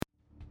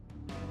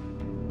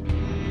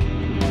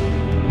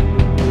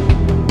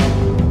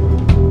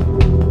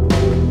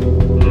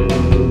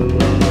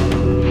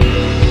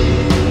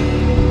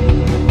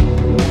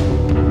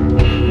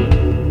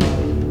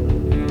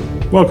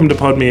Welcome to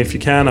Pod Me If You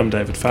Can. I'm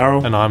David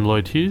Farrell. And I'm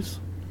Lloyd Hughes.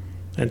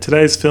 And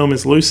today's film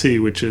is Lucy,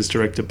 which is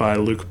directed by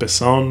Luc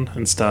Besson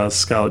and stars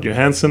Scarlett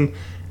Johansson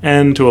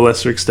and, to a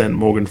lesser extent,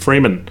 Morgan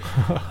Freeman.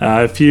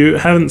 If you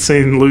haven't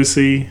seen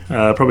Lucy,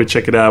 probably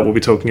check it out. We'll be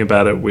talking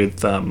about it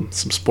with some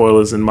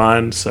spoilers in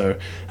mind. So,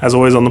 as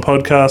always on the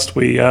podcast,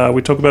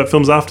 we talk about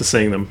films after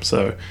seeing them.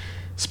 So,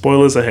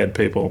 spoilers ahead,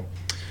 people.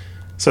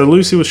 So,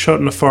 Lucy was shot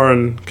in a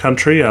foreign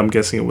country. I'm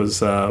guessing it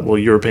was,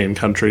 European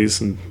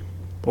countries, and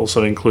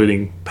also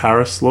including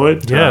Paris,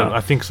 Lloyd. Yeah,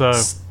 I think so.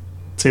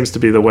 Seems to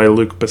be the way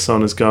Luc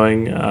Besson is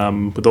going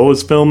with all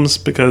his films,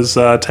 because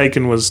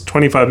Taken was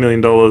 $25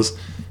 million.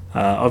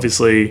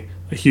 Obviously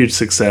a huge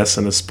success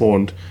and has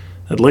spawned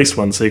at least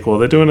one sequel.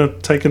 They're doing a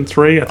Taken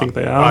 3, I think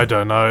they are. I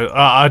don't know.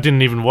 I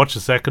didn't even watch the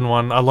second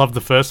one. I loved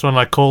the first one.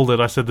 I called it.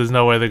 I said there's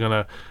no way they're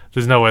gonna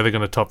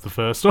top the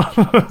first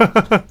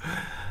one.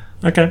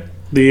 Okay.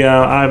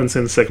 I haven't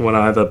seen the second one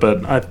either,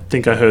 but I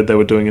think I heard they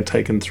were doing a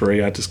Taken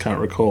 3. I just can't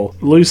recall.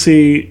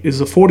 Lucy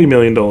is a $40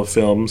 million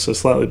film, so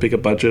slightly bigger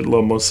budget, a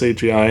lot more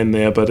CGI in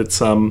there, but it's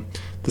the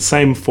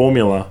same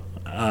formula,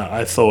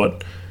 I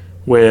thought,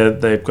 where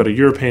they've got a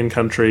European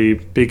country,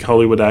 big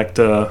Hollywood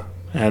actor,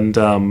 and,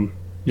 I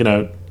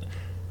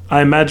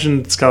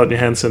imagined Scarlett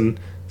Johansson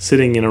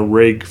sitting in a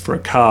rig for a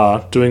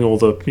car, doing all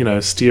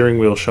the, steering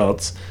wheel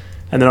shots.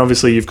 And then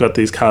obviously you've got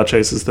these car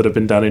chases that have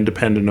been done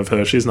independent of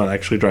her. She's not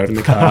actually driving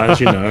the car, as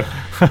you know.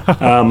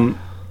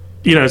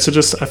 So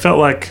just I felt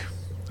like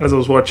as I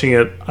was watching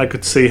it, I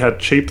could see how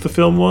cheap the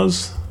film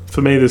was.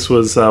 For me, this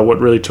was what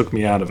really took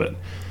me out of it.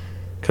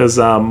 Because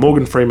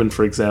Morgan Freeman,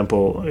 for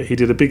example, he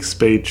did a big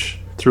speech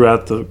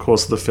throughout the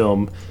course of the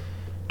film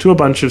to a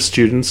bunch of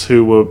students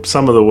who were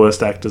some of the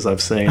worst actors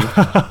I've seen.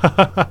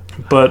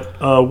 But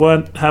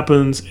what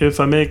happens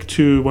if I make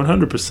to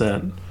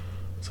 100%?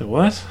 So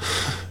what?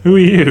 Who are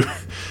you?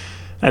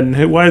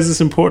 And why is this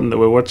important that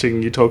we're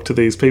watching you talk to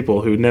these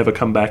people who never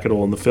come back at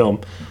all in the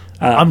film?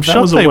 I'm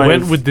shocked they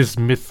went with this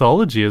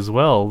mythology as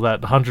well,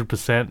 that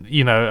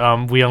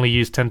 100%, we only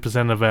use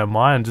 10% of our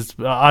minds.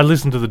 I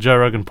listen to the Joe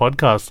Rogan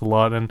podcast a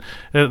lot, and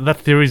that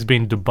theory's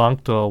been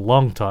debunked a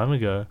long time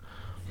ago.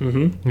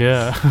 Mm-hmm.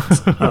 Yeah.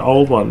 An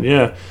old one,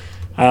 yeah.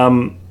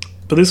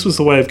 But this was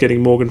the way of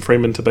getting Morgan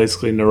Freeman to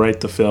basically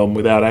narrate the film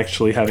without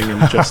actually having him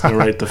just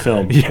narrate the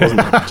film,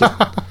 wasn't it?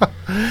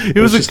 It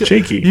was just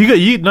cheeky.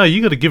 You got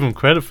to give him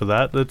credit for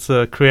that. That's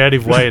a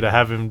creative way to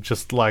have him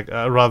just like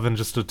rather than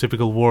just a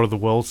typical War of the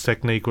Worlds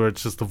technique where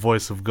it's just the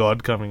voice of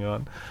God coming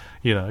on.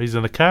 He's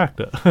in a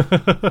character.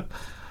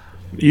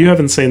 You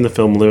haven't seen the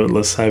film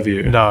Limitless, have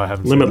you? No, I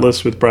haven't.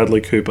 Limitless with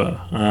Bradley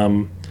Cooper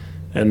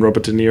and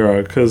Robert De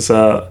Niro, because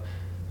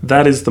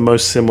that is the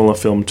most similar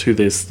film to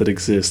this that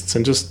exists.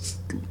 And just,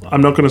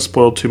 I'm not going to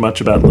spoil too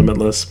much about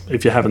Limitless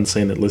if you haven't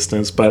seen it,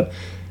 listeners, but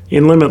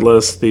in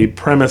Limitless, the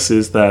premise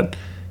is that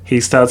he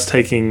starts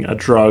taking a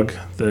drug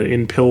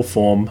in pill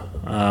form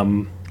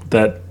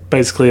that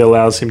basically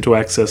allows him to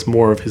access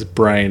more of his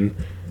brain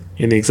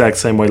in the exact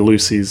same way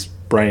Lucy's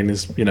brain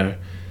is,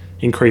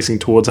 increasing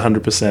towards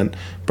 100%.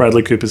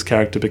 Bradley Cooper's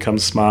character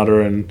becomes smarter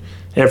and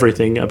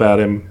everything about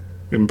him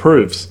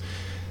improves.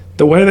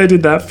 The way they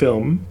did that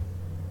film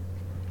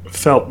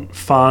felt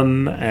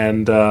fun,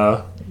 and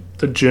the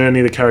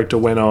journey the character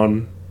went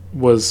on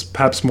was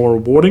perhaps more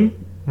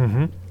rewarding.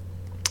 Mm-hmm.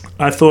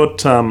 I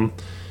thought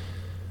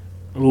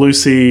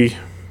Lucy,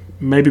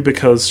 maybe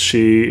because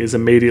she is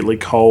immediately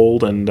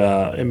cold and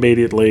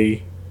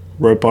immediately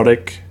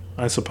robotic,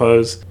 I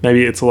suppose,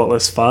 maybe it's a lot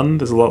less fun.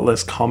 There's a lot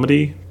less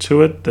comedy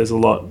to it. There's a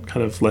lot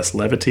kind of less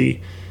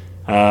levity.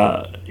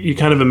 You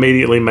kind of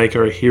immediately make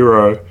her a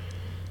hero,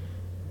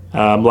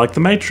 like The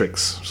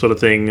Matrix sort of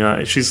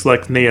thing. She's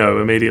like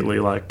Neo immediately,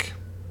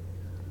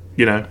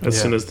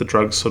 as soon as the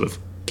drugs sort of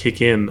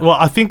kick in. Well,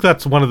 I think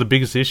that's one of the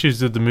biggest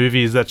issues with the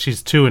movie is that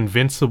she's too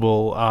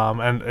invincible,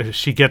 and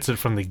she gets it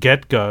from the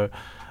get-go.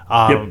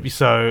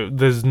 So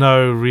there's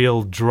no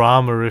real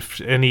drama. If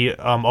any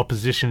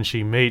opposition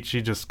she meets,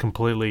 she just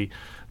completely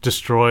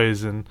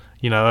destroys and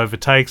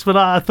overtakes. But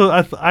I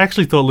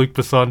actually thought Luc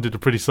Besson did a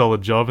pretty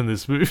solid job in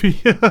this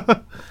movie.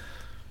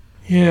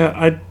 Yeah,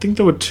 I think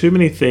there were too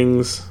many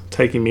things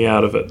taking me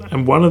out of it,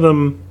 and one of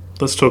them,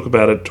 let's talk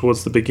about it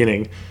towards the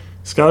beginning.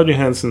 Scarlett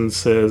Johansson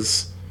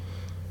says,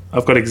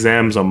 I've got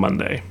exams on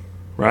Monday,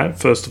 right?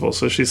 First of all,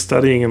 so she's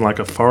studying in like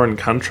a foreign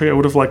country. I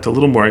would have liked a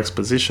little more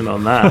exposition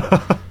on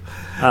that.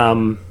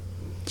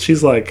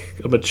 She's like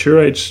a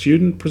mature age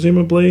student,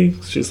 presumably.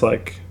 She's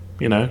like,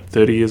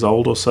 30 years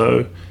old or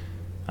so,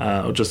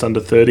 or just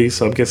under 30.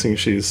 So I'm guessing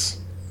she's,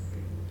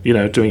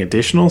 doing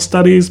additional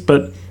studies,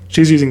 but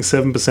she's using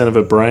 7% of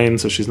her brain,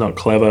 so she's not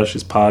clever.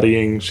 She's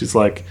partying. She's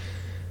like,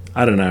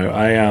 I don't know.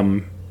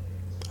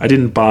 I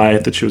didn't buy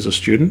that she was a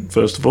student,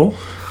 first of all.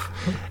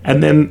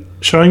 And then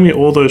showing me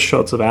all those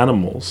shots of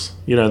animals,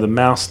 the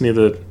mouse near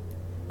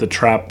the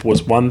trap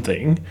was one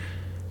thing,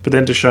 but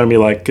then to show me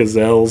like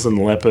gazelles and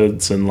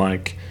leopards and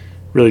like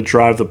really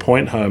drive the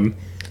point home,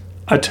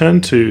 I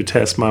turned to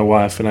Tess, my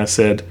wife, and I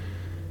said,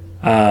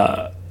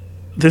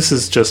 this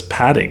is just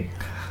padding.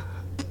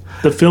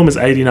 The film is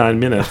 89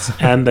 minutes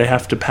and they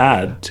have to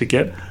pad to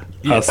get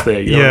us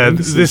there. Yeah,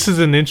 this is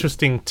an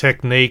interesting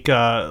technique.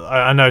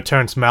 I know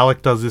Terrence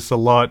Malick does this a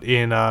lot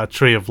in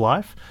Tree of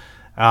Life.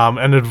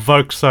 And it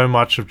evokes so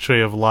much of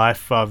Tree of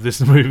Life.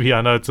 This movie,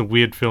 I know it's a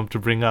weird film to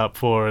bring up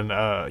for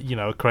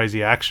a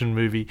crazy action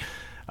movie.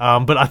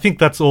 But I think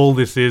that's all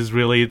this is,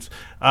 really.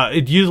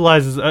 It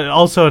utilizes...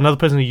 also, another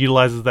person who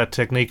utilizes that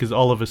technique is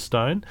Oliver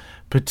Stone,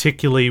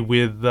 particularly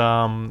with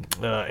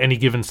Any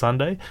Given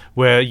Sunday,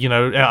 where,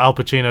 Al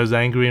Pacino's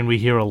angry and we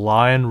hear a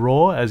lion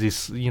roar as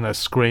he's,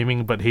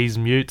 screaming, but he's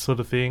mute sort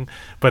of thing.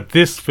 But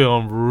this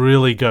film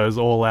really goes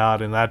all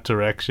out in that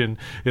direction.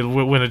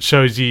 When it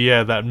shows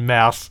you, that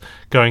mouse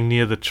going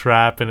near the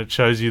trap, and it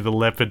shows you the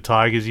leopard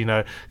tigers,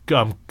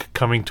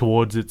 coming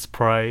towards its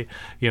prey.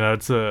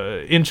 It's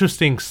a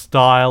interesting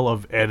style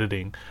of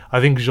editing.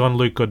 I think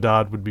Jean-Luc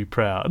Godard would be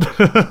proud.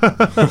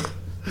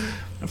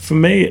 For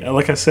me,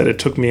 like I said, it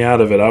took me out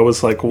of it. I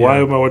was like, why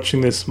am I watching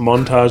this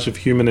montage of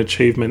human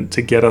achievement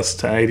to get us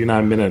to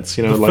 89 minutes?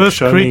 The first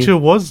creature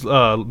was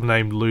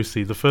named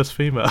Lucy, the first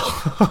female.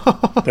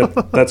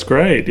 That's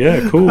great.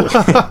 Yeah, cool.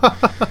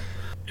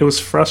 It was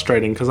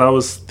frustrating because I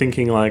was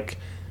thinking, like,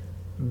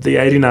 the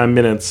 89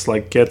 minutes,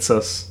 like, gets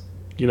us,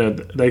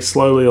 they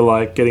slowly are,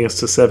 like, getting us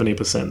to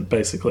 70%,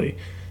 basically.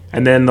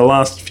 And then the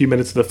last few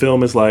minutes of the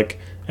film is, like,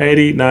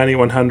 80, 90,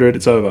 100,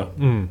 it's over.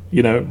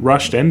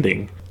 Rushed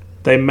ending.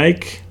 They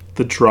make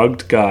the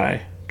drugged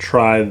guy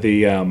try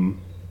the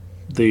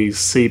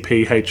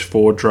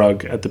CPH4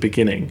 drug at the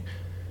beginning.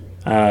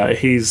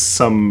 He's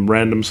some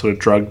random sort of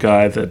drug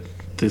guy that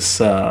this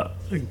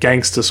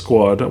Gangster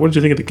Squad... What did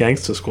you think of the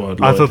Gangster Squad,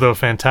 Lloyd? I thought they were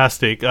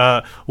fantastic.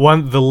 The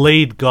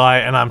lead guy,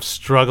 and I'm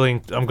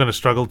going to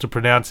struggle to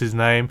pronounce his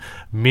name,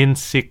 Min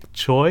Sik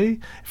Choi,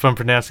 if I'm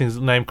pronouncing his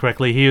name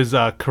correctly. He is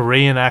a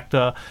Korean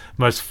actor.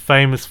 Most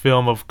famous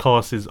film, of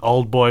course, is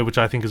Old Boy, which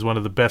I think is one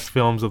of the best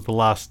films of the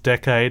last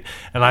decade,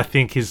 and I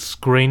think his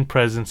screen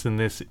presence in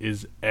this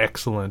is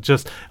excellent.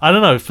 I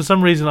don't know, for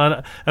some reason,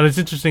 and it's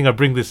interesting I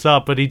bring this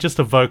up, but he just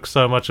evokes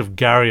so much of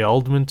Gary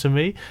Oldman to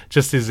me,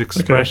 just his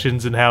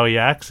expressions and how he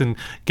acts. And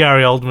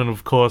Gary Oldman,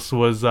 of course,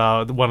 was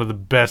one of the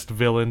best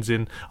villains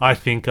in, I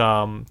think,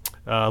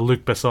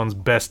 Luc Besson's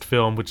best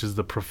film, which is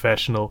The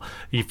Professional.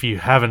 If you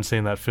haven't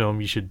seen that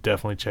film, you should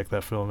definitely check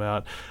that film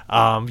out.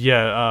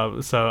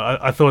 So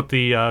I thought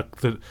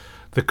the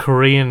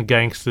Korean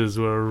gangsters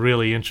were a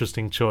really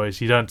interesting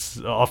choice. You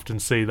don't often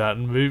see that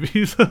in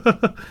movies.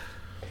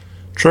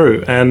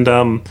 True,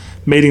 and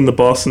meeting the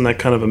boss in that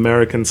kind of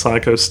American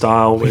Psycho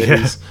style, where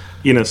he's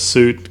in a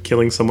suit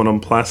killing someone on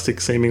plastic,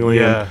 seemingly,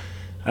 and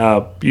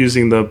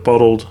using the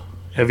bottled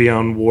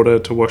Evian water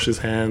to wash his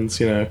hands,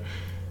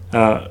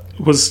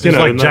 was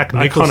like Jack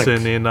Nicholson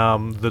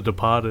iconic. In The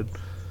Departed.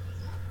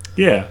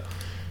 Yeah,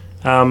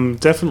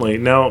 definitely.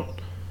 Now,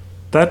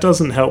 that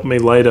doesn't help me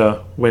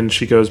later when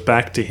she goes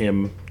back to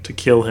him to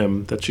kill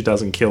him, that she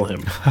doesn't kill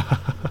him.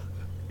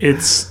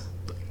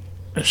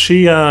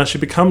 She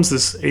becomes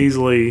this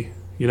easily,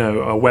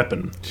 a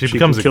weapon. She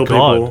becomes a god.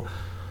 People.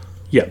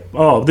 Yeah.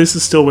 Oh, this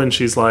is still when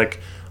she's like,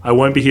 I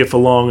won't be here for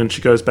long, and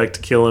she goes back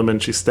to kill him,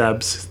 and she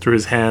stabs through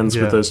his hands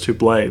with those two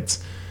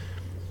blades.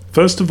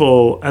 First of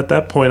all, at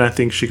that point, I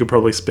think she could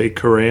probably speak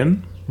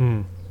Korean.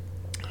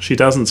 She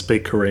doesn't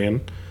speak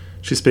Korean.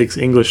 She speaks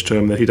English to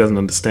him that he doesn't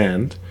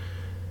understand.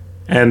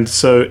 And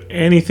so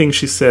anything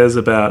she says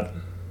about,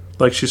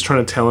 like, she's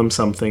trying to tell him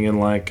something and,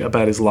 like,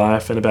 about his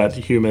life and about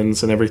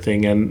humans and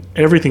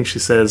everything she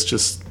says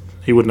just,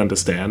 he wouldn't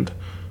understand,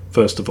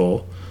 first of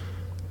all.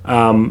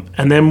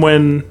 And then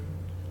when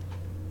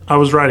I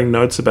was writing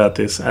notes about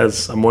this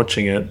as I'm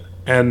watching it,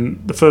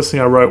 and the first thing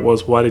I wrote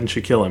was, why didn't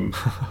she kill him?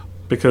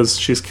 Because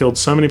she's killed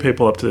so many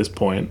people up to this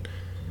point,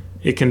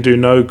 it can do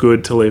no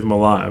good to leave him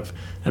alive.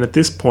 And at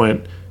this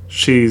point,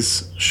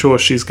 she's sure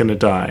she's going to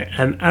die.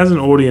 And as an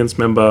audience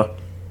member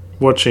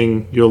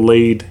watching your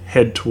lead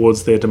head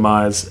towards their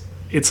demise,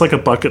 it's like a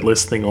bucket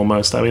list thing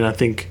almost. I mean, I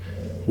think,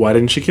 why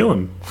didn't she kill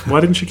him? Why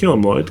didn't she kill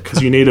him, Lloyd?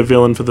 Because you need a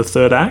villain for the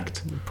third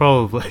act?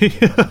 Probably.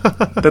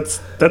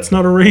 That's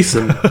not a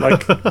reason.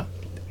 Like,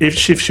 if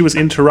she was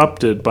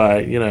interrupted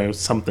by,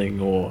 something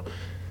or...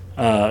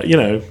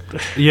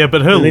 Yeah,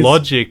 but her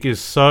logic is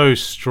so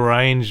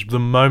strange. The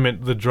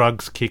moment the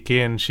drugs kick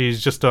in,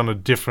 she's just on a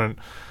different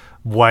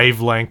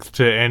wavelength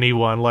to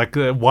anyone. Like,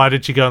 why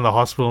did she go in the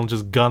hospital and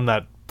just gun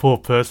that poor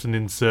person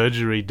in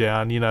surgery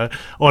down?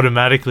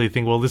 Automatically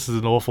think, well, this is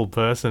an awful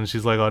person.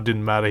 She's like, oh, it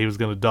didn't matter, he was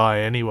going to die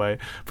anyway.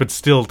 But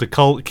still, to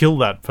kill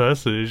that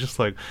person, it's just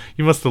like,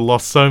 you must have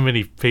lost so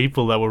many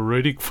people that were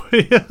rooting for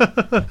you.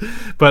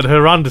 But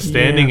her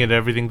understanding and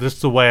everything,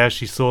 just the way how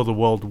she saw the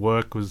world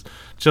work, was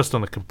just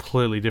on a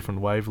completely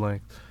different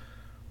wavelength.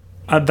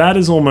 That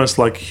is almost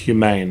like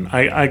humane.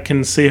 I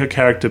can see her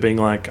character being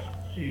like,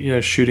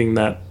 shooting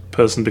that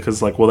person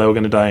because, like, well, they were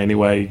going to die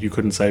anyway, you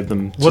couldn't save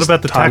them. What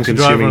about the taxi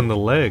driver on the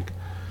leg?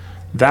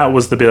 That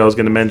was the bit I was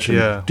going to mention.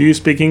 Yeah. Do you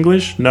speak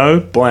English? No?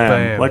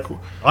 Blam. Like,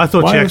 I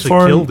thought she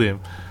actually killed him.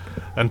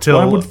 Until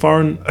why would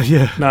foreign...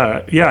 I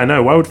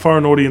know. Why would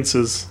foreign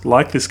audiences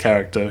like this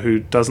character who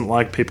doesn't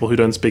like people who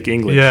don't speak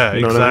English? Yeah,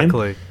 you know exactly.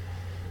 What I mean?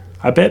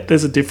 I bet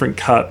there's a different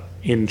cut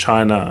in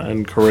China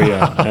and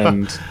Korea,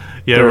 and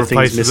yeah, there are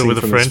things replaces it missing with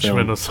a from this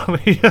Frenchman film. or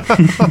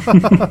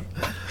something.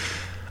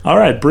 All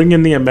right, bring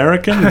in the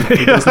American.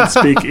 He doesn't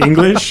speak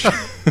English.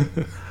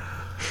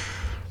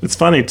 It's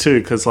funny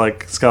too, because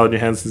like Scarlett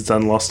Johansson's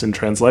done Lost in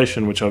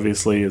Translation, which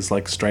obviously is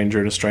like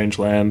stranger in a strange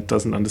land,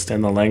 doesn't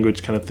understand the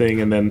language kind of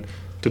thing, and then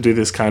to do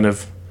this kind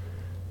of,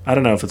 I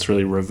don't know if it's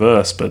really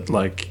reverse, but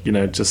like, you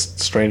know, just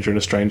stranger in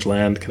a strange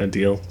land kind of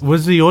deal.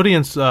 Was the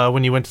audience,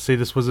 when you went to see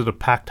this, was it a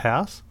packed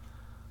house?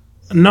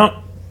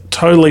 Not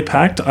totally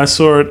packed. I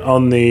saw it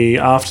on the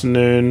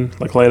afternoon,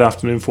 like late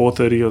afternoon,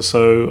 4:30 or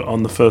so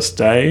on the first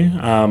day.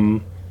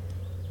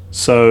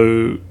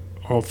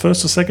 Or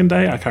first or second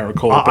day, I can't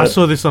recall. I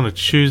saw this on a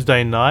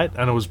Tuesday night,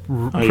 and it was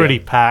pretty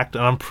yeah. packed,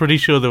 and I'm pretty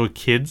sure there were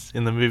kids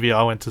in the movie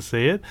I went to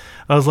see it.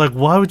 I was like,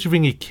 why would you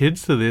bring your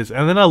kids to this?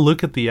 And then I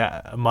look at the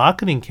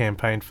marketing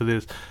campaign for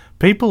this.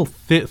 People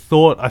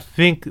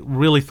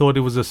really thought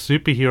it was a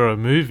superhero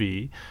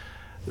movie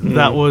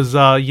that was,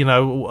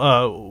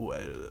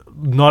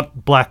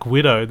 not Black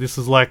Widow. This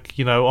is like,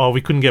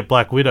 we couldn't get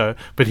Black Widow,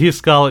 but here's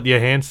Scarlett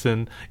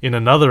Johansson in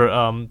another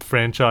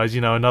franchise,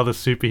 another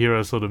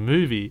superhero sort of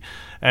movie.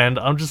 And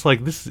I'm just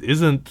like, this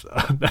isn't,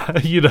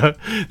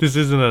 this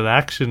isn't an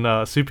action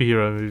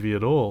superhero movie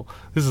at all.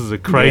 This is a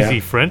crazy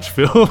French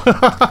film.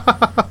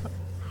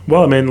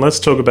 Well, I mean, let's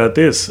talk about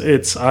this.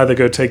 It's either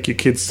go take your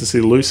kids to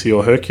see Lucy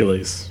or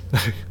Hercules.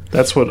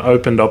 That's what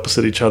opened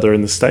opposite each other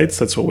in the States.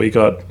 That's what we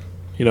got,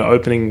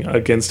 opening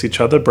against each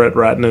other. Brett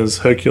Ratner's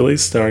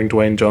Hercules, starring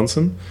Dwayne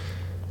Johnson.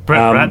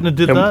 Brett Ratner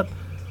did that?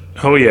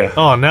 Oh, yeah.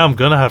 Oh, now I'm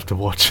going to have to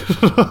watch it.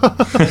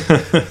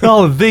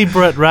 Oh, the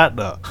Brett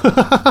Ratner.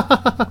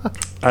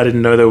 I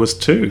didn't know there was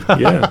two.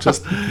 Yeah,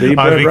 just the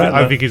Brett Ratner.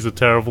 I think he's a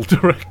terrible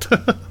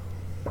director.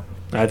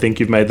 I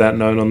think you've made that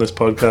known on this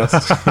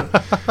podcast.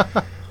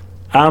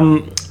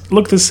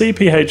 Look, the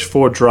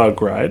CPH4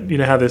 drug, right? You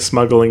know how they're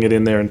smuggling it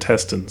in their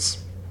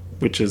intestines,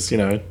 which is,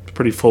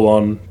 pretty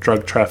full-on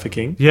drug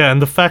trafficking. Yeah,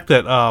 and the fact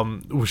that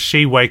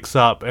she wakes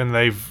up and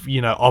they've,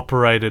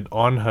 operated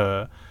on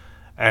her,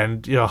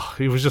 and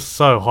it was just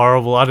so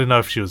horrible. I didn't know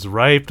if she was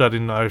raped. I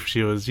didn't know if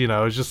she was, it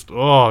was just,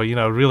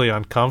 really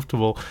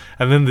uncomfortable.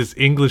 And then this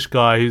English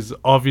guy who's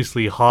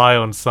obviously high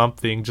on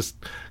something, just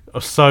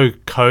so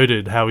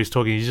coded how he's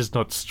talking. He's just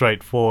not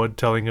straightforward,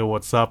 telling her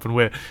what's up, and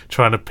we're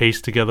trying to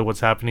piece together what's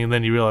happening. And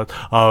then you realize,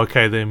 oh,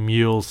 okay, they're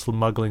mules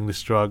smuggling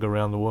this drug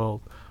around the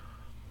world.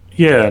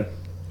 Yeah.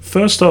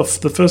 First off,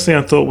 the first thing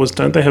I thought was,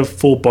 don't they have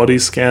full body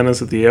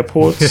scanners at the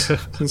airports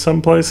in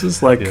some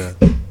places? Like,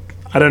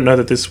 I don't know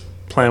that this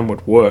plan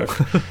would work.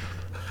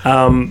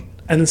 And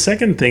the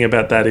second thing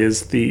about that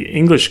is the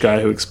English guy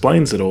who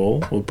explains it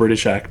all, or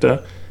British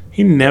actor,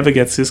 he never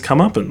gets his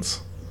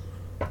comeuppance.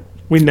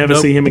 We never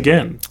see him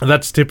again.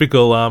 That's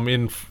typical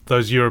in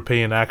those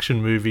European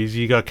action movies.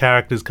 You got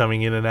characters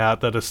coming in and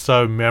out that are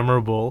so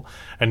memorable,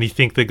 and you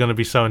think they're going to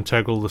be so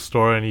integral to the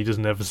story, and you just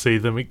never see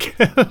them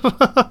again.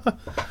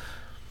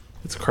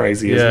 It's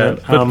crazy, isn't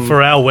it? But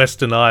for our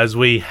Western eyes,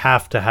 we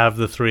have to have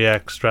the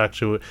 3-act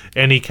structure.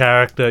 Any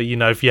character,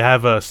 if you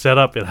have a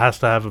setup, it has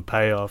to have a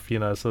payoff,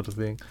 sort of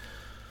thing.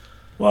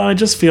 Well, I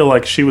just feel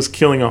like she was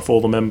killing off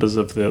all the members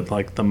of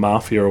the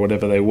mafia or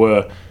whatever they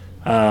were.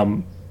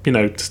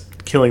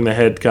 Killing the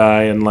head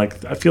guy, and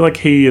I feel like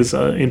he is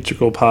an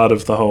integral part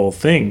of the whole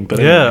thing. But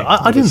anyway,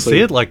 I didn't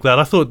see it like that.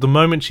 I thought the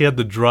moment she had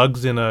the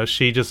drugs in her,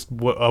 she just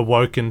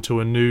awoke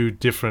into a new,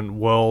 different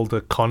world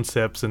of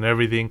concepts and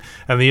everything.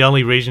 And the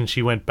only reason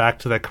she went back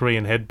to that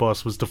Korean head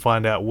boss was to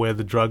find out where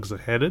the drugs are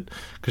headed,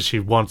 because she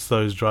wants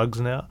those drugs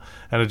now.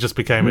 And it just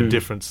became a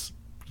difference.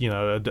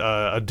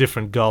 A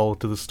different goal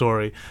to the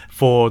story.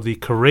 For the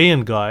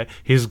Korean guy,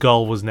 his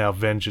goal was now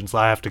vengeance.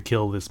 I have to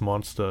kill this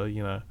monster,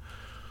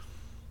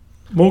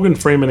 Morgan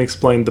Freeman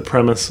explained the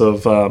premise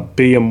of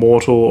be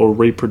immortal or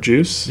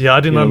reproduce. Yeah, I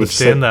didn't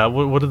understand that.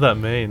 What did that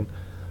mean?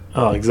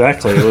 Oh,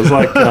 exactly. It was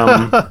like...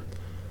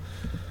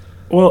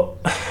 well,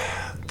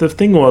 the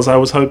thing was, I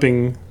was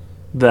hoping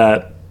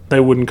that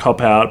they wouldn't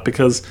cop out,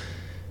 because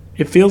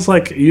it feels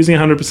like using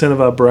 100% of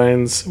our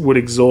brains would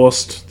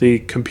exhaust the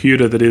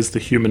computer that is the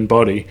human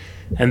body,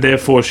 and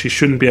therefore she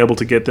shouldn't be able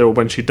to get there, or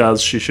when she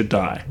does, she should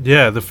die.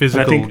 Yeah, the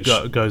physical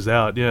goes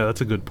out. Yeah, that's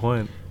a good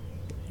point.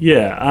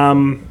 Yeah,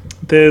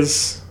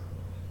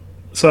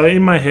 so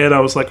in my head I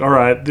was like, all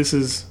right,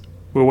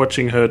 we're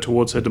watching her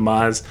towards her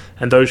demise,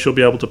 and though she'll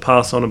be able to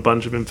pass on a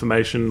bunch of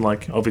information,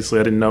 like obviously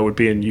I didn't know it would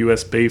be in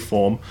USB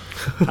form,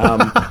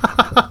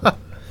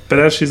 but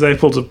as she's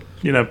able to,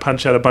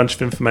 punch out a bunch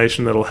of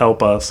information that'll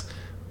help us,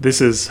 this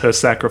is her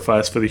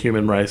sacrifice for the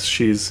human race.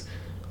 She's,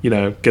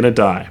 gonna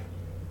die.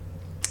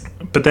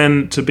 But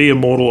then to be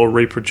immortal or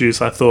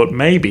reproduce, I thought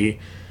maybe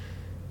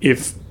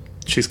if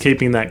she's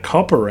keeping that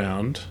cop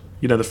around,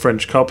 the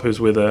French cop who's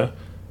with her,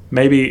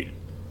 maybe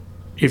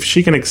if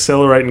she can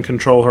accelerate and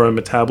control her own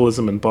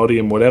metabolism and body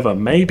and whatever,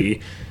 maybe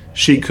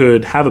she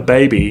could have a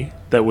baby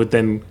that would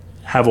then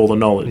have all the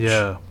knowledge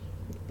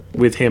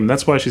with him.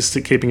 That's why she's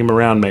still keeping him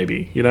around,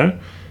 maybe,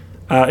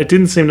 It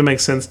didn't seem to make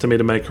sense to me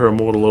to make her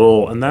immortal at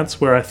all, and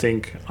that's where I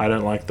think I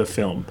don't like the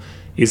film,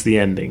 is the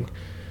ending.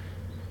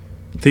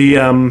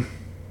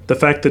 The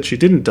fact that she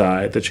didn't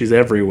die, that she's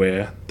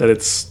everywhere, that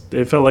it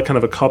felt like kind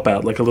of a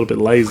cop-out, like a little bit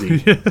lazy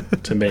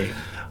to me.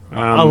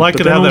 I like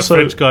it how that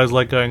French guy's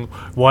like going,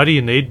 why do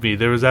you need me?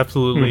 There is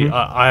absolutely,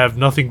 I have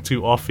nothing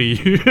to offer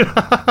you.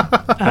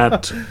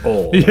 At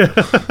all.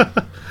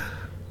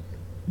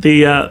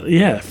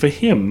 Yeah. For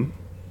him,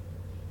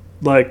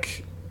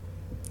 like,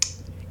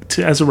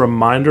 as a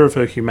reminder of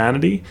her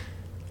humanity,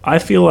 I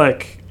feel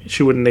like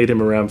she wouldn't need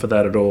him around for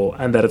that at all,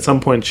 and that at some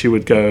point she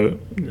would go,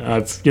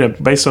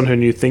 based on her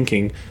new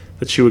thinking,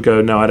 that she would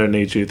go, no, I don't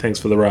need you, thanks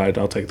for the ride,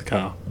 I'll take the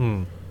car.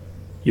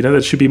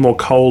 That she'd be more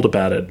cold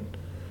about it.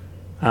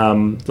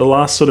 The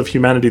last sort of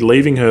humanity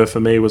leaving her for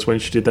me was when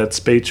she did that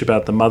speech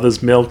about the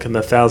mother's milk and the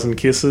 1,000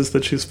 kisses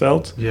that she's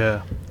felt.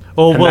 Yeah.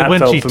 Or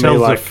when she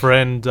tells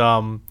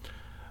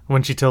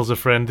a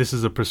friend, this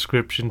is a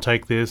prescription,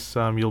 take this,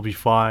 you'll be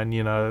fine.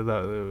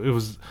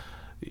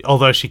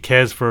 Although she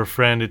cares for a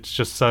friend, it's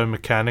just so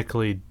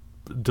mechanically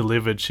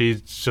delivered.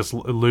 She's just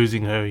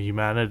losing her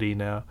humanity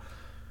now.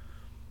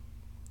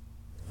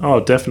 Oh,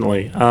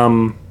 definitely.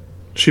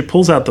 She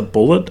pulls out the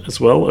bullet as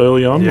well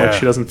early on. Yeah. Like,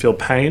 she doesn't feel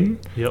pain.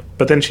 Yep.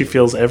 But then she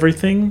feels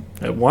everything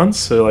at once.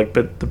 So,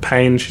 but the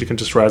pain, she can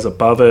just rise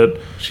above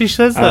it. She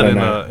says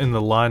that in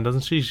the line,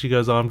 doesn't she? She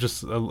goes, I'm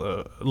just,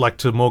 like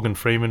to Morgan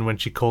Freeman when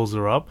she calls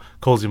him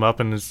up,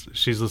 and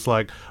she's just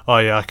like, oh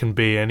yeah, I can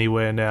be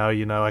anywhere now,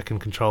 I can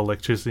control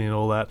electricity and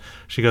all that.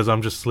 She goes,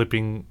 I'm just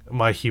slipping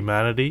my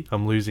humanity.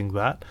 I'm losing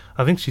that.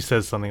 I think she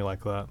says something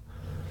like that.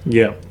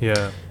 Yeah.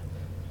 Yeah.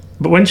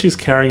 But when she's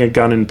carrying a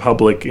gun in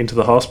public into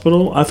the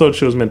hospital, I thought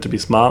she was meant to be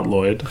smart,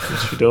 Lloyd.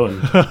 What's she doing?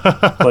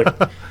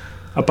 Like,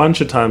 a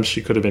bunch of times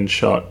she could have been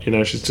shot.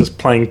 She's just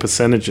playing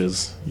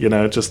percentages,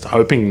 just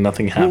hoping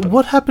nothing happened.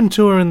 What happened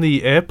to her in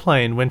the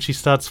airplane when she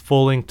starts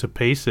falling to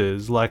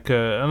pieces? Like,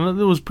 there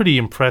was pretty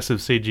impressive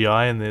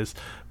CGI in this,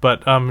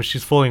 but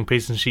she's falling to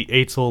pieces and she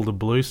eats all the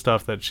blue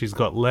stuff that she's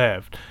got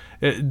left.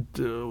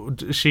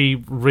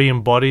 She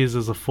re-embodies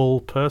as a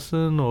full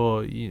person,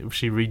 or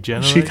she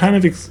regenerates? She kind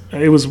of...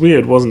 it was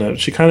weird, wasn't it?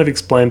 She kind of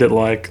explained it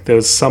like there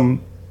was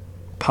some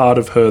part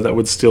of her that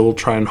would still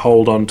try and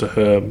hold on to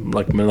her,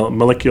 like,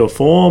 molecular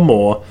form,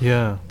 or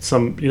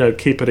some,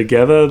 keep her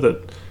together,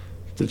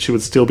 that she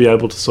would still be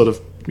able to sort of,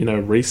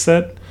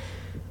 reset.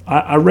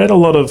 I read a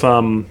lot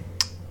of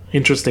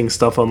interesting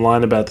stuff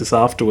online about this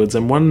afterwards,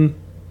 and one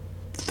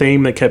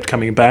theme that kept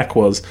coming back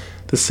was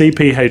the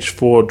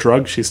CPH4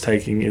 drug she's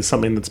taking is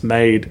something that's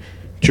made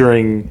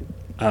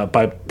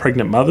by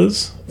pregnant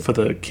mothers for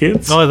the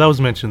kids. Oh, that was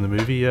mentioned in the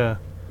movie, yeah.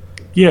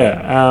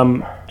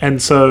 Yeah,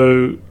 and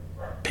so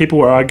people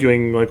were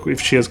arguing, like, if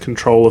she has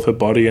control of her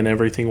body and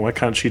everything, why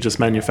can't she just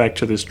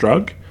manufacture this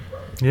drug?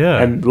 Yeah.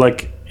 And,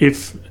 like,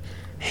 if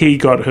he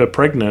got her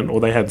pregnant or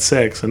they had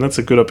sex, and that's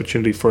a good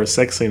opportunity for a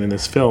sex scene in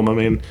this film. I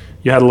mean,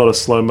 you had a lot of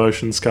slow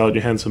motion Scarlett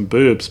Johansson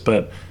boobs,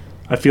 but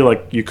I feel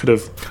like you could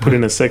have put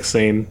in a sex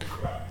scene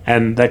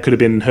and that could have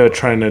been her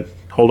trying to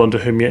hold on to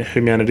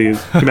humanity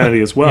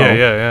as well.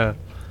 Yeah.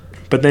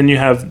 But then you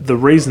have the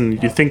reason,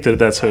 you think that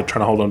that's her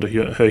trying to hold on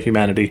to her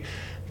humanity.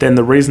 Then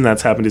the reason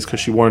that's happened is because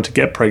she wanted to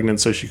get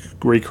pregnant so she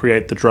could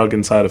recreate the drug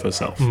inside of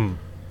herself. Do you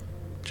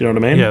know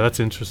what I mean? Yeah, that's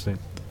interesting.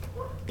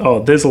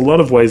 Oh, there's a lot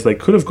of ways they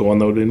could have gone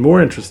that would have been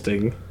more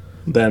interesting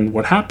than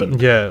what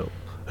happened. Yeah.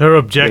 Her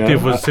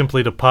objective was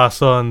simply to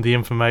pass on the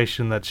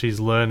information that she's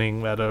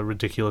learning at a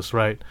ridiculous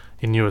rate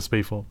in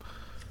USB form.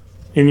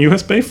 In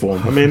USB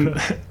form. I mean,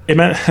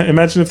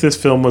 imagine if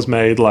this film was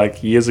made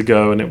like years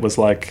ago and it was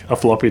like a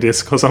floppy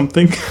disk or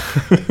something.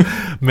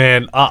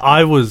 Man,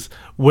 I was...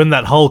 When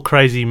that whole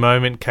crazy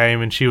moment came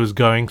and she was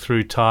going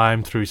through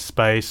time, through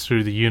space,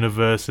 through the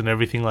universe and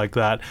everything like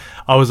that,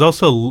 I was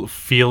also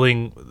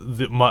feeling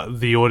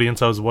the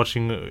audience I was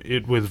watching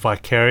it with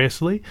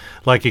vicariously,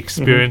 like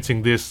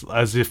experiencing this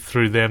as if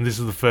through them. This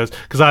is the first...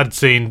 Because I'd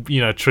seen,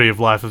 Tree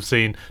of Life, I've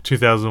seen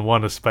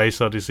 2001: A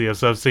Space Odyssey,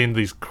 so I've seen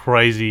these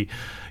crazy...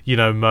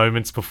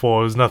 moments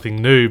before. It was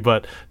nothing new,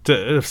 but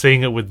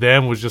seeing it with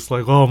them was just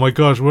like, oh my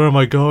gosh, where am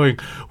I going?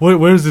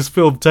 Where is this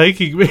film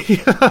taking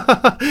me?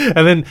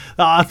 And then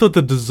I thought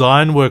the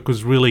design work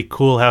was really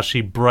cool, how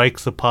she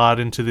breaks apart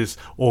into this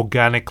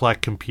organic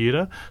like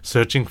computer,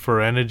 searching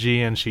for energy,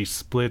 and she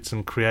splits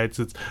and creates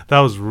it. That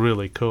was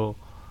really cool.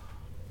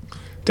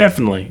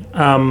 Definitely.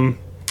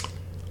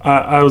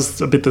 I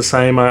was a bit the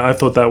same. I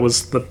thought that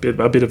was a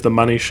bit of the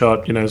money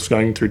shot,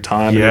 going through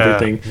time and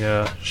everything.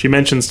 Yeah. She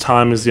mentions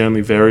time is the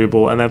only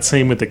variable, and that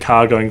scene with the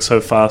car going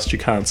so fast you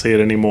can't see it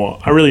anymore.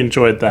 I really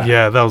enjoyed that.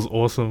 Yeah, that was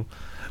awesome.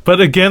 But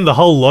again, the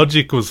whole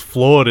logic was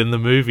flawed in the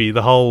movie.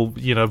 The whole,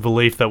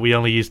 belief that we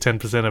only use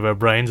 10% of our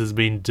brains has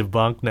been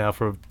debunked now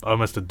for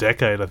almost a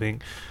decade, I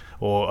think,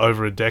 or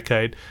over a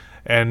decade.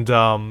 And,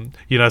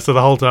 so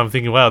the whole time I'm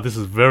thinking, wow, this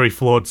is very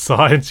flawed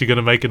science. You're going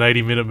to make an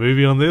 80-minute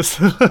movie on this?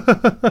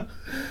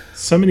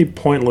 So many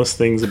pointless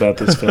things about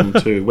this film,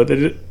 too. Where they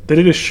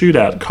did a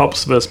shootout,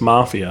 cops versus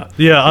mafia.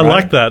 Yeah, I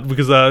like that,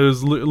 because it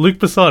was Luc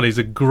Besson. He's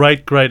a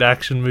great, great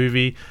action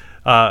movie.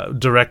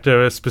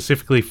 director,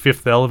 specifically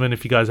Fifth Element.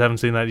 If you guys haven't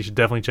seen that, you should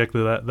definitely check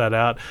that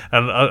out.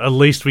 And at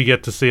least we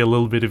get to see a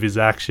little bit of his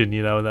action,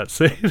 in that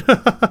scene.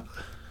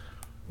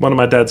 One of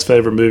my dad's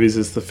favourite movies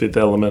is The Fifth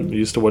Element. I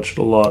used to watch it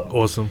a lot.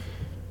 Awesome.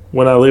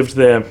 When I lived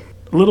there,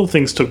 little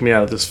things took me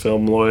out of this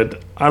film,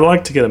 Lloyd. I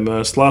like to get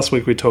immersed. Last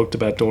week we talked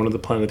about Dawn of the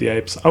Planet of the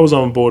Apes. I was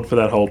on board for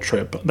that whole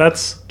trip.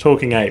 That's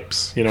talking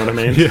apes, you know what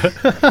I mean?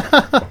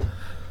 Yeah.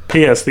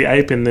 P.S. The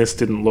ape in this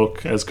didn't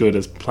look as good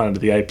as Planet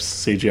of the Apes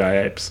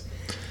CGI apes.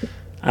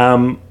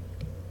 On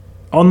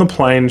the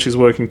plane, she's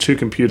working 2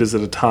 computers at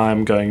a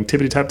time, going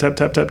tippity tap tap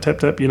tap tap tap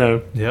tap. 2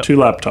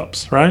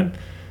 laptops, right?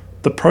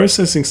 The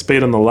processing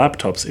speed on the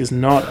laptops is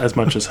not as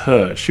much as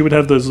her. She would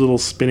have those little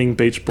spinning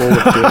beach ball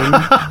of doom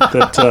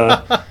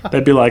that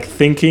they'd be like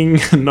thinking,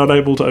 not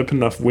able to open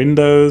enough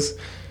windows.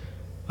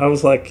 I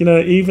was like,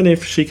 even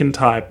if she can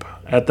type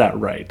at that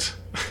rate,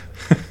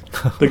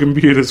 the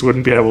computers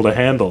wouldn't be able to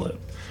handle it.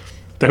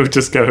 They would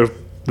just go,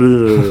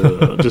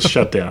 just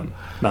shut down.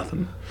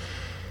 Nothing.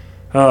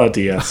 Oh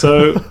dear.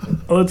 So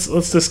let's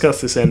discuss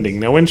this ending.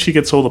 Now, when she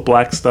gets all the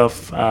black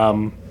stuff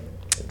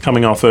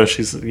coming off her,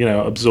 she's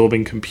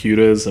absorbing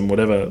computers and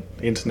whatever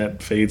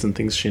internet feeds and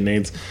things she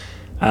needs.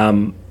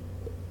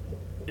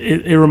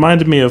 It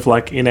reminded me of,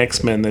 like, in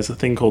X-Men there's a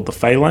thing called the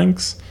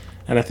Phalanx,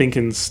 and I think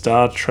in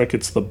Star Trek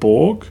it's the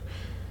Borg.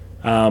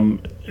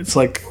 It's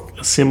like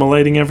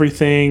assimilating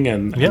everything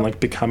and like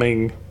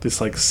becoming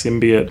this like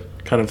symbiote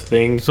kind of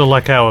thing. So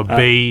like how a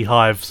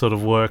beehive sort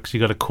of works. You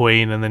got a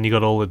queen and then you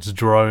got all its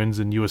drones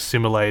and you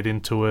assimilate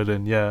into it,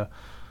 and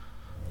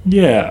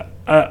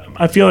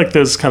I feel like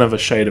there's kind of a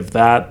shade of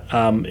that.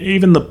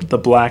 Even the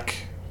black,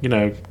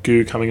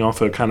 goo coming off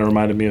her kind of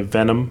reminded me of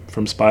Venom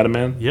from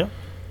Spider-Man. Yeah.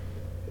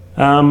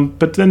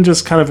 But then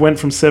just kind of went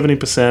from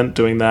 70%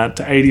 doing that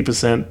to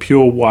 80%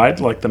 pure white,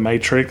 like The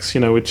Matrix,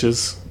 which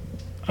is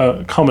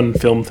a common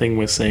film thing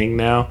we're seeing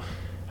now.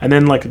 And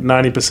then like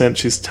 90%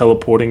 she's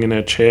teleporting in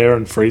her chair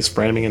and freeze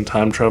framing and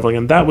time traveling,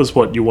 and that was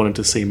what you wanted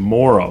to see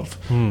more of.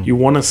 You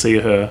want to see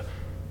her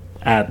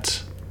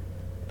at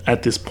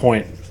this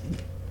point.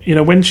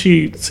 When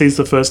she sees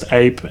the first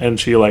ape and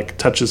she like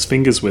touches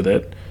fingers with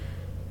it,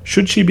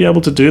 should she be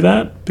able to do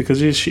that?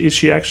 Because is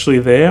she actually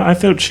there? I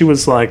thought she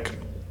was like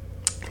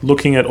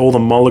looking at all the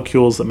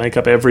molecules that make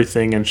up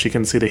everything, and she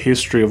can see the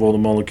history of all the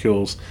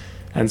molecules,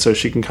 and so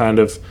she can kind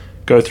of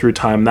go through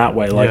time that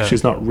way. Like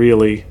she's not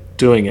really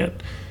doing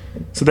it.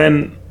 So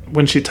then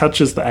when she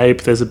touches the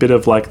ape, there's a bit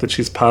of like that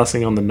she's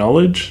passing on the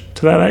knowledge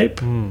to that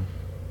ape.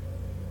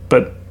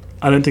 But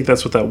I don't think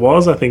that's what that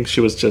was. I think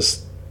she was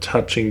just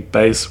touching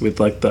base with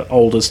like the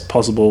oldest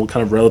possible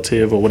kind of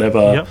relative or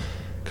whatever,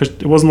 because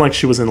it wasn't like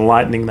she was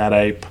enlightening that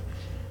ape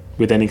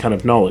with any kind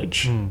of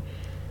knowledge.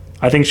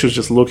 I think she was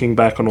just looking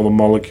back on all the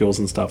molecules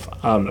and stuff.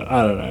 I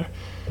don't know.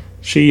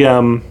 She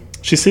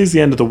sees the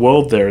end of the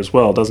world there as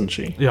well, doesn't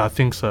she? Yeah, I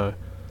think so.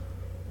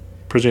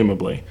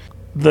 Presumably.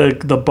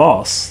 The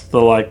boss,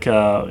 the like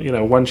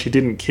one she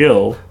didn't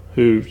kill,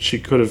 who she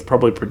could have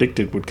probably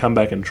predicted would come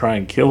back and try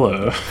and kill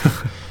her.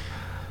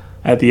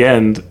 At the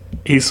end,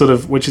 he's sort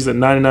of, which is at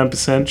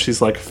 99%,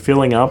 she's like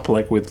filling up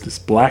like with this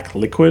black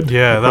liquid.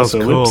 Yeah, that was her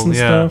cool. Lips and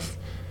stuff.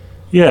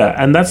 Yeah,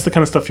 and that's the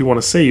kind of stuff you want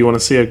to see. You want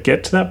to see her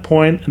get to that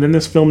point, and then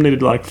this film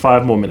needed like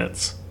 5 more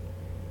minutes.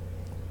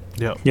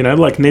 Yeah.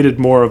 Like needed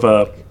more of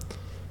a,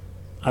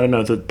 I don't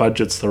know that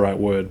budget's the right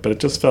word, but it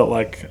just felt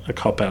like a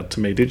cop-out to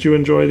me. Did you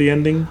enjoy the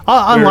ending?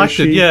 I liked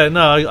it, yeah.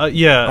 No,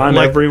 yeah. I'm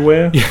like,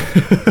 everywhere.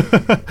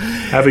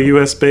 Have a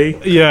USB.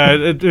 Yeah,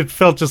 it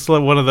felt just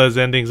like one of those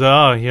endings.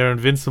 Oh, you're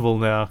invincible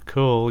now.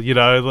 Cool.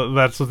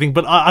 That sort of thing.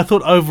 But I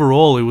thought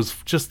overall it was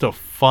just a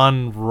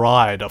fun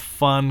ride, a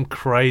fun,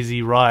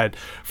 crazy ride.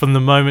 From the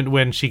moment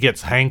when she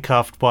gets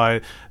handcuffed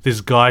by this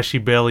guy she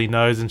barely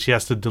knows and she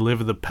has to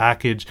deliver the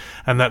package,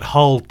 and that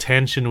whole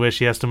tension where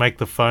she has to make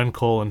the phone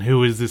call and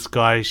who is this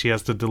guy she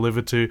has to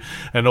deliver to,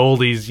 and all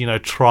these,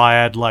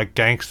 triad like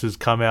gangsters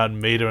come out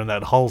and meet her, and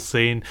that whole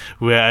scene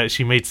where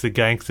she meets the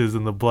gangsters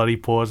and the bloody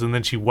paws, and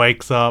then she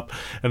wakes up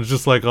and it's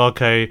just like,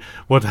 okay,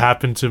 what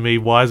happened to me?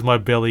 Why is my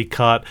belly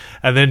cut?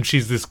 And then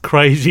she's this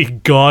crazy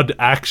god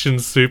action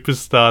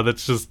superstar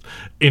that's just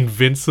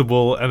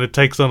invincible, and it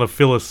takes on a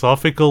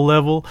philosophical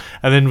level.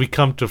 And then we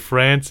come to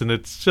France and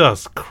it's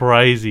just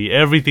crazy,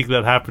 everything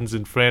that happens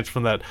in France,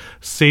 from that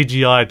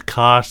CGI'd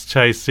car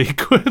chase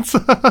sequence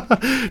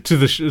to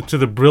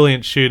the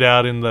brilliant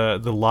shootout in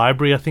the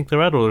library I think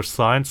they're at, or the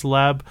science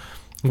lab,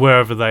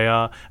 wherever they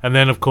are, and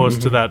then of course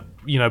to that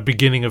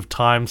beginning of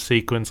time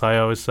sequence. I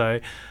always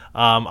say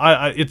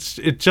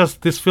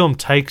this film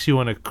takes you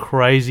on a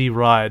crazy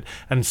ride,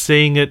 and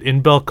seeing it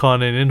in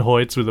Belconnen and in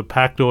Hoyts with a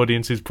packed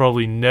audience who's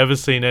probably never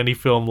seen any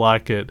film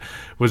like it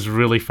was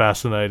really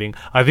fascinating.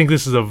 I think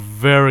this is a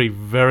very,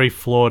 very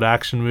flawed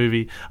action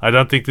movie. I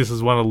don't think this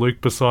is one of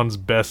Luc Besson's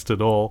best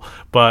at all,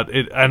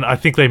 and I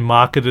think they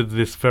marketed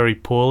this very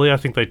poorly. I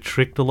think they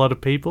tricked a lot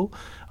of people.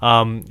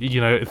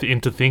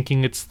 into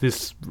thinking it's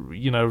this,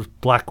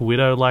 Black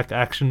Widow-like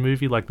action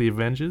movie like the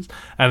Avengers,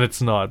 and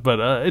it's not. But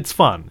it's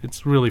fun.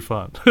 It's really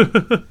fun.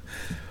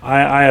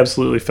 I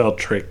absolutely felt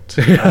tricked.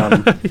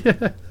 Yeah.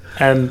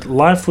 And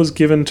life was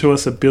given to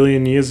us 1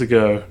 billion years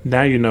ago.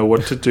 Now you know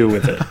what to do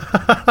with it.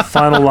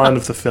 Final line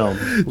of the film.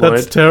 Lloyd.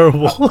 That's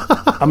terrible.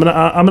 I'm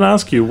gonna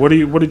ask you, what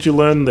did you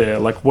learn there?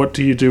 Like, what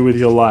do you do with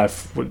your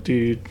life? What do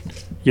you,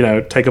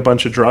 take a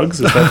bunch of drugs?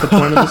 Is that the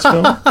point of this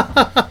film?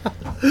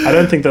 I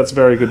don't think that's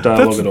very good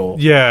dialogue at all.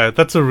 Yeah,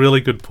 that's a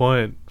really good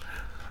point.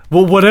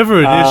 Well,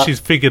 whatever it is she's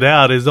figured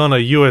out is on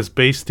a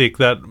USB stick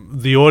that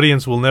the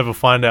audience will never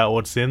find out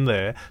what's in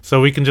there. So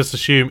we can just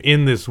assume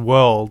in this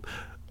world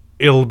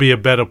it'll be a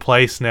better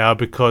place now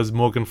because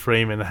Morgan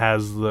Freeman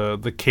has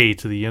the key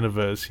to the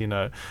universe,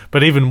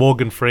 But even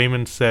Morgan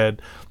Freeman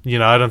said,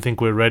 I don't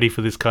think we're ready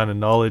for this kind of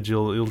knowledge.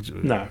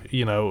 No.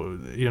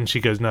 And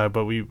she goes, no,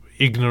 but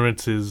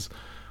ignorance is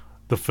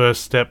the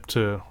first step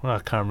to... I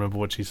can't remember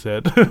what she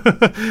said.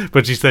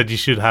 But she said you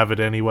should have it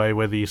anyway,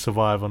 whether you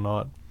survive or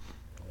not.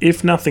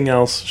 If nothing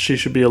else, she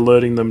should be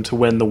alerting them to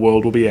when the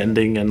world will be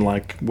ending and,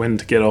 when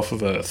to get off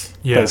of Earth.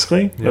 Yeah.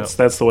 Basically. Yeah.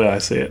 That's the way I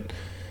see it.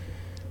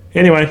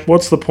 Anyway,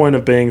 what's the point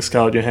of being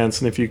Scarlett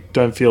Johansson if you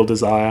don't feel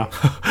desire?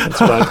 That's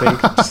what I think.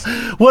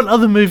 What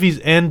other movies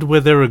end where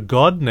they're a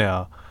god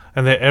now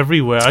and they're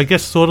everywhere? I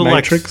guess sort of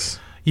Matrix?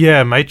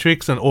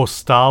 Matrix or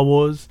Star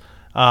Wars,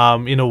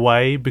 in a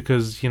way,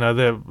 because the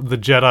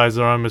Jedis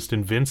are almost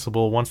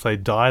invincible. Once they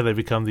die, they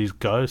become these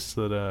ghosts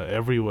that are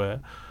everywhere.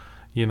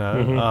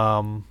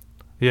 Mm-hmm.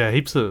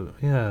 Heaps of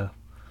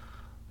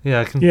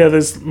Yeah,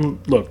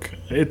 look,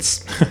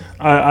 it's.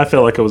 I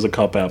felt like it was a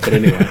cop out, but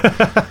anyway,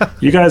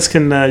 you guys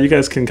can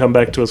come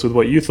back to us with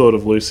what you thought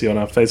of Lucy on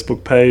our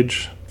Facebook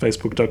page,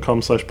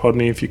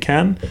 facebook.com/podme if you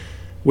can.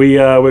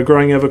 We're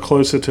growing ever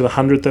closer to the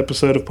 100th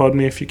episode of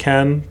Podme if you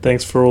can.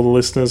 Thanks for all the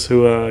listeners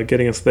who are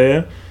getting us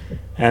there.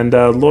 And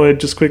Lloyd,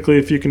 just quickly,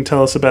 if you can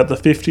tell us about the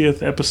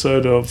 50th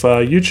episode of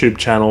our YouTube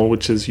channel,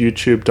 which is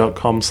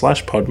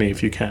youtube.com/podme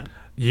if you can.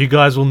 You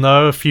guys will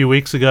know a few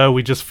weeks ago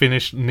we just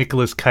finished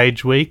Nicolas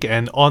Cage week,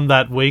 and on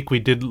that week we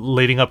did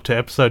leading up to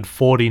episode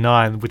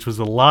 49, which was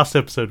the last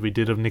episode we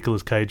did of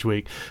Nicolas Cage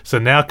week. So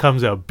now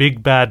comes our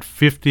big bad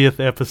 50th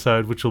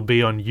episode, which will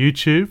be on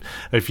YouTube.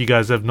 If you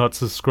guys have not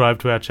subscribed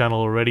to our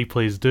channel already,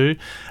 please do.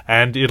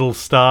 And it'll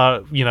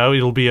start,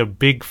 it'll be a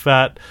big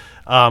fat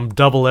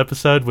double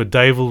episode where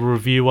Dave will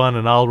review one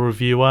and I'll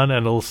review one,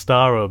 and it'll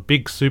star a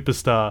big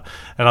superstar.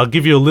 And I'll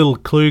give you a little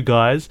clue,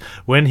 guys.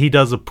 When he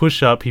does a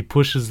push-up, he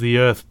pushes the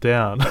earth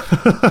down. I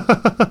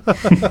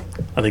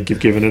think you've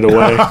given it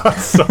away.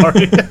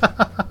 Sorry.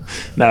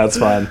 No, it's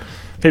fine.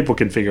 People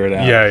can figure it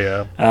out.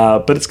 Yeah.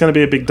 But it's going to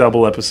be a big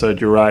double episode,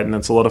 you're right, and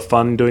it's a lot of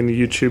fun doing the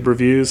YouTube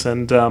reviews.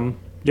 And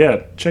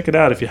check it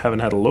out if you haven't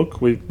had a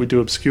look. We do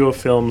obscure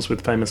films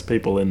with famous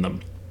people in them.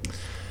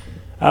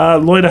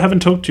 Lloyd, I haven't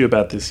talked to you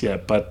about this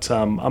yet, but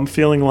I'm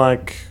feeling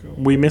like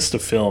we missed a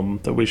film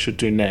that we should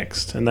do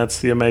next, and that's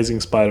The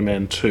Amazing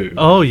Spider-Man 2.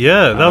 Oh,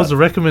 yeah, that was a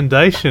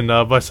recommendation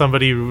by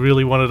somebody who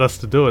really wanted us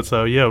to do it,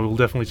 so yeah, we'll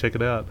definitely check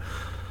it out.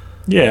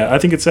 Yeah, I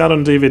think it's out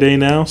on DVD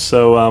now,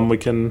 so we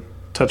can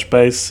touch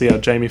base, see how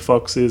Jamie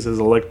Foxx is as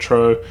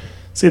Electro,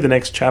 see the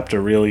next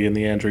chapter, really, in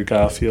the Andrew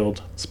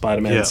Garfield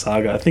Spider-Man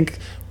saga. I think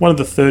one of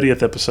the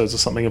 30th episodes or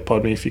something of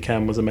Pod Me If You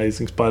Can was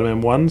Amazing Spider-Man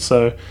 1,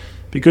 so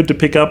be good to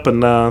pick up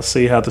and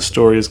see how the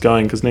story is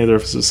going, because neither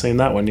of us have seen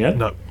that one yet.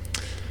 No.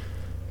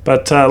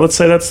 But let's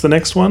say that's the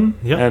next one.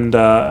 Yep. And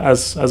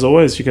as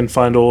always, you can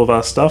find all of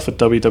our stuff at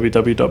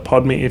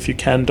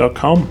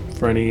www.podmeifyoucan.com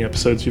for any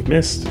episodes you've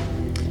missed.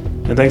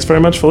 And thanks very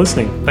much for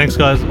listening. Thanks,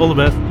 guys. All the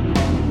best.